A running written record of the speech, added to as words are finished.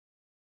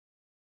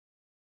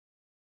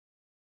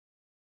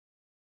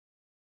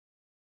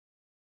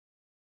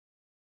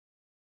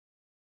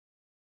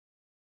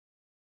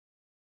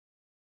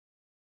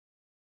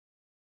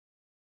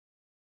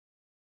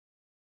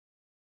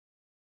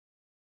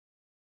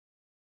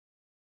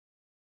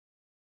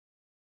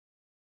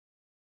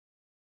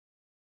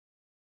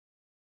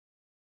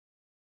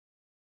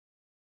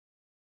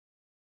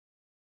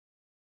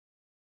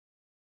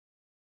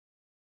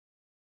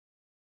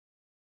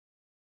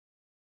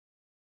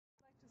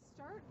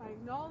start by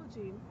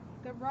acknowledging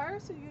that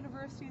Ryerson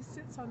University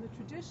sits on the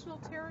traditional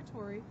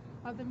territory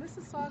of the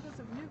Mississaugas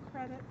of New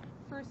Credit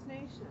First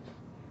Nation,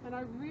 and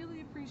I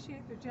really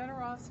appreciate their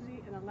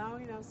generosity in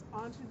allowing us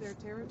onto their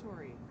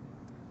territory.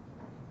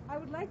 I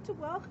would like to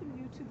welcome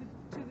you to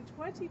the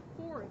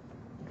 24th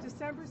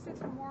December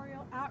 6th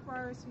Memorial at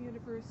Ryerson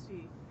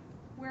University,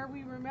 where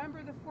we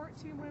remember the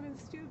 14 women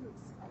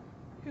students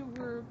who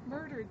were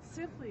murdered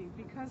simply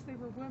because they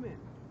were women.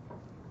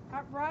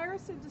 At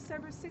Ryerson,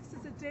 December 6th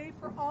is a day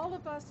for all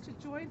of us to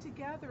join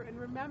together and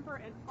remember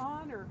and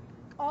honor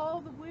all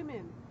the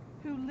women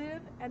who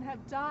live and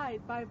have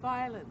died by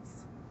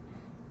violence.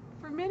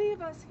 For many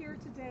of us here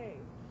today,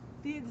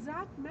 the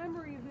exact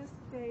memory of this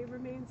day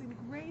remains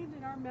ingrained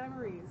in our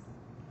memories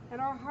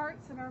and our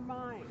hearts and our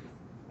minds,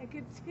 and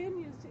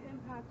continues to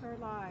impact our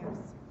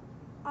lives.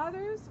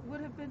 Others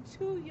would have been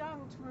too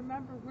young to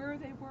remember where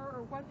they were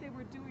or what they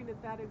were doing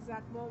at that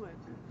exact moment.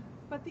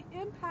 But the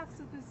impacts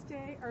of this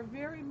day are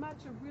very much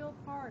a real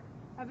part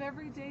of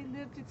everyday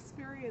lived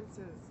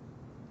experiences.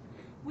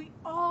 We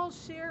all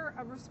share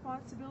a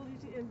responsibility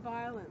to end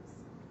violence.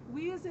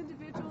 We as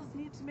individuals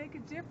need to make a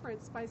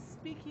difference by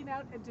speaking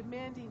out and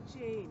demanding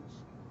change.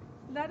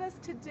 Let us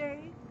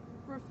today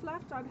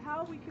reflect on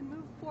how we can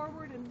move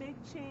forward and make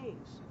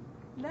change.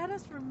 Let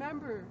us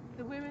remember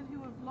the women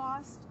who have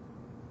lost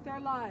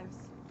their lives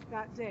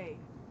that day.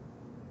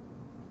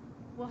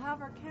 We'll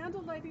have our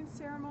candle lighting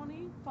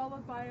ceremony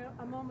followed by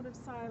a moment of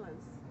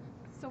silence.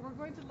 So we're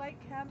going to light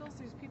candles.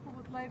 There's people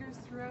with lighters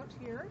throughout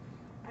here.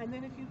 And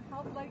then if you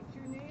help light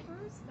your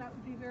neighbors, that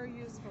would be very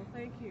useful.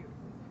 Thank you.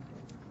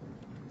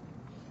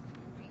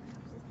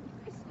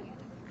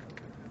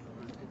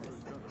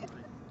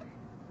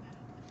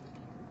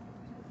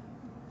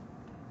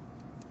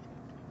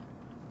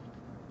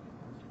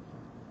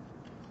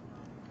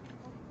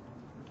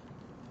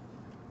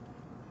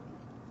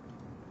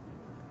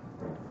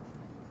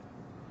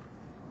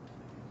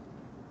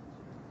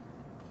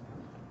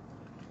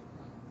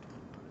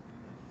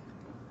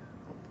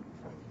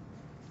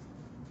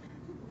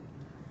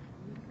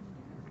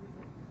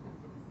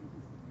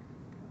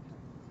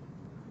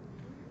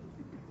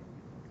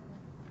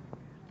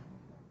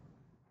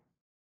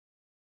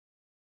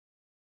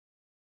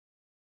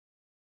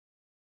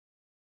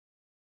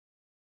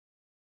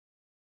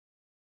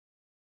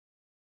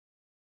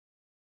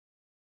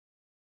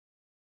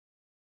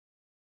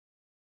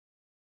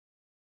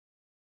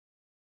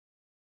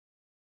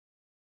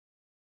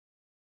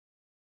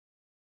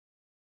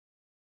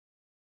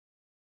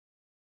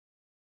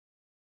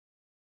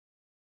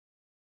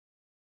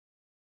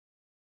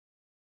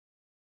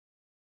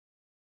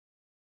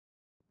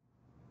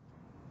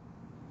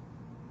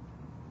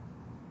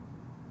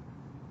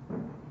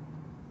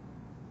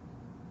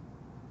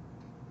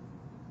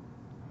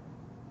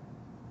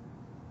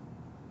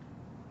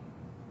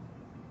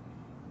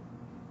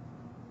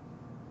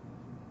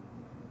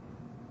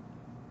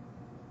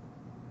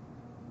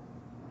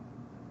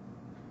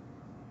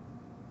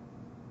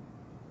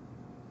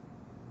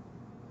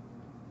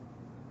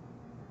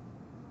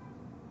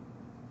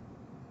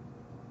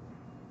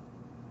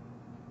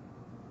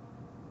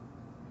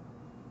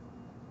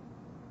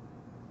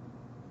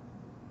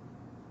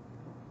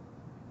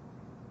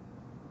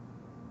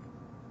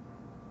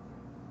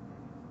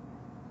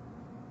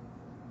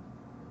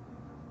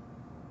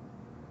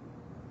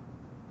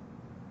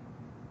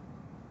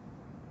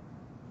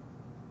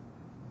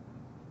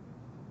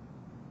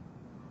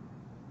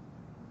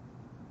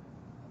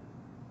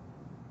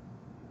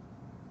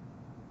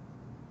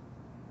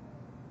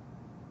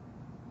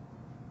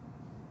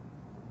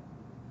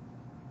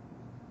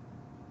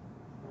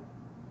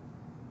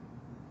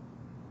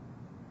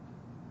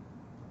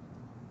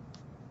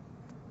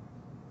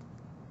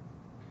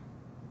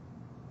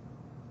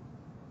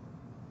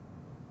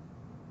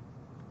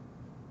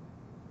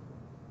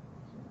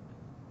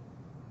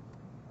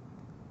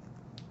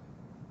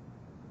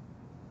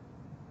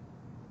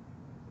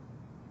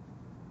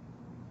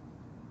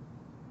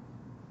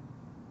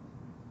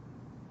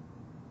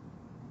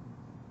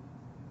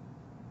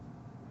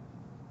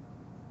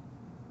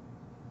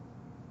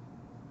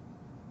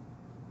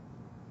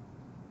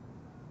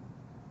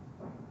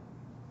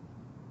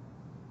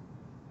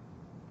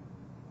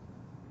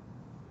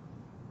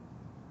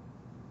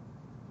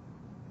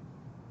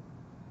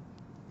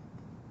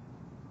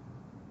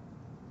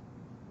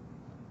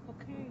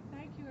 Okay,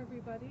 thank you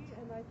everybody,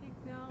 and I think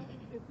now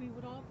if we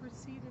would all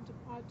proceed into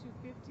Pod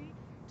 250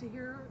 to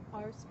hear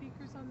our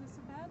speakers on this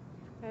event,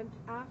 and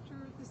after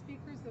the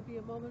speakers there'll be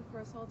a moment for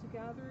us all to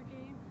gather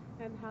again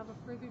and have a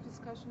further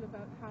discussion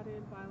about how to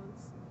end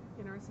violence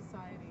in our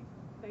society.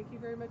 Thank you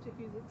very much. If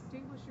you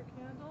extinguish your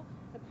candle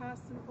and pass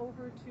them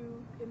over to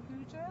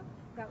Inhuja,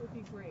 that would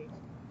be great.